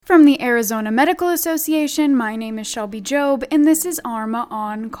From the Arizona Medical Association, my name is Shelby Job, and this is ARMA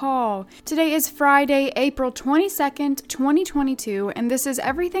On Call. Today is Friday, April 22nd, 2022, and this is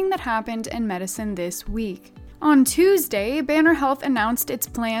everything that happened in medicine this week. On Tuesday, Banner Health announced its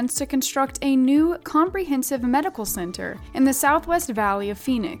plans to construct a new comprehensive medical center in the Southwest Valley of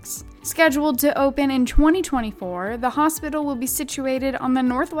Phoenix. Scheduled to open in 2024, the hospital will be situated on the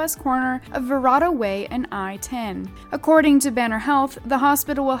northwest corner of Verrado Way and I-10. According to Banner Health, the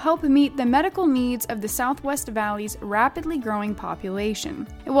hospital will help meet the medical needs of the Southwest Valley's rapidly growing population.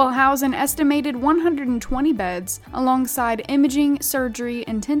 It will house an estimated 120 beds, alongside imaging, surgery,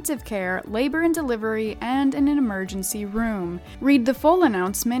 intensive care, labor and delivery, and an emergency room. Read the full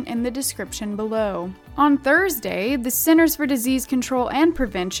announcement in the description below. On Thursday, the Centers for Disease Control and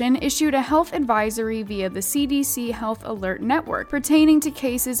Prevention issued a health advisory via the CDC Health Alert Network pertaining to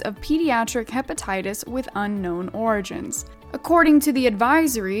cases of pediatric hepatitis with unknown origins. According to the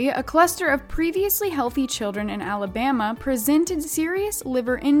advisory, a cluster of previously healthy children in Alabama presented serious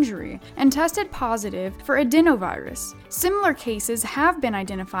liver injury and tested positive for adenovirus. Similar cases have been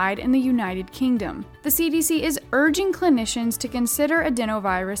identified in the United Kingdom. The CDC is urging clinicians to consider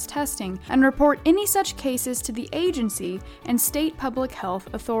adenovirus testing and report any such cases to the agency and state public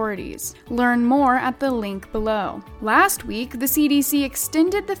health authorities. Learn more at the link below. Last week, the CDC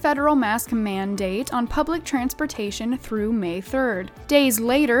extended the federal mask mandate on public transportation through May 3rd. Days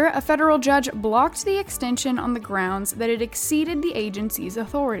later, a federal judge blocked the extension on the grounds that it exceeded the agency's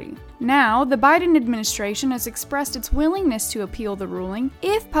authority. Now, the Biden administration has expressed its willingness to appeal the ruling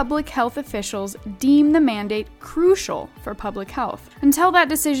if public health officials deem the mandate crucial for public health. Until that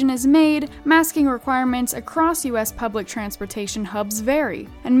decision is made, masking requirements across U.S. public transportation hubs vary,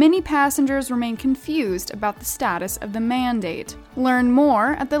 and many passengers remain confused about the status of the mandate. Learn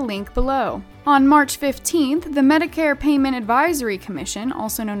more at the link below. On March 15th, the Medicare Payment Advisory Commission,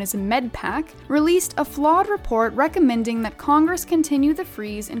 also known as MedPAC, released a flawed report recommending that Congress continue the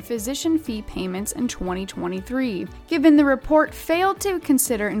freeze in physician fee payments in 2023. Given the report failed to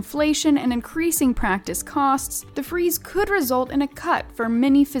consider inflation and increasing practice costs, the freeze could result in a cut for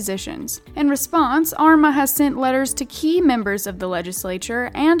many physicians. In response, ARMA has sent letters to key members of the legislature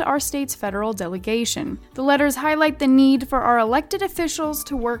and our state's federal delegation. The letters highlight the need for our elected officials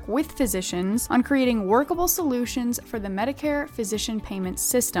to work with physicians on creating workable solutions for the Medicare physician payment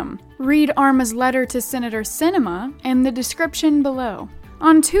system. Read ARMA's letter to Senator Sinema in the description below.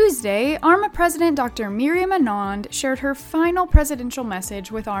 On Tuesday, ARMA President Dr. Miriam Anand shared her final presidential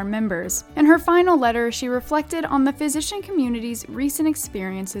message with our members. In her final letter, she reflected on the physician community's recent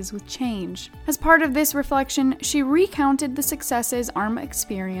experiences with change. As part of this reflection, she recounted the successes ARMA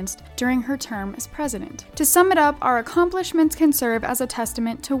experienced during her term as president. To sum it up, our accomplishments can serve as a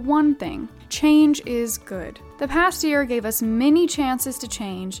testament to one thing: change is good. The past year gave us many chances to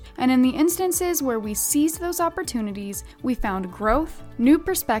change, and in the instances where we seized those opportunities, we found growth, new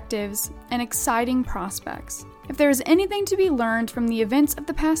perspectives, and exciting prospects. If there is anything to be learned from the events of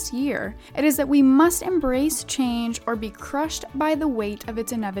the past year, it is that we must embrace change or be crushed by the weight of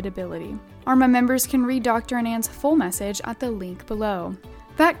its inevitability. ARMA members can read Dr. Anand's full message at the link below.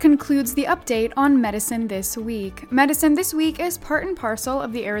 That concludes the update on Medicine This Week. Medicine This Week is part and parcel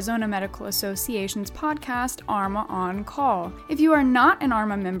of the Arizona Medical Association's podcast, ARMA On Call. If you are not an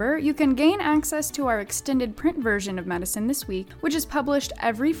ARMA member, you can gain access to our extended print version of Medicine This Week, which is published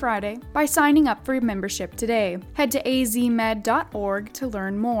every Friday, by signing up for membership today. Head to azmed.org to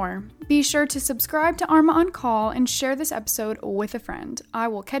learn more. Be sure to subscribe to ARMA On Call and share this episode with a friend. I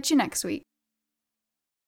will catch you next week.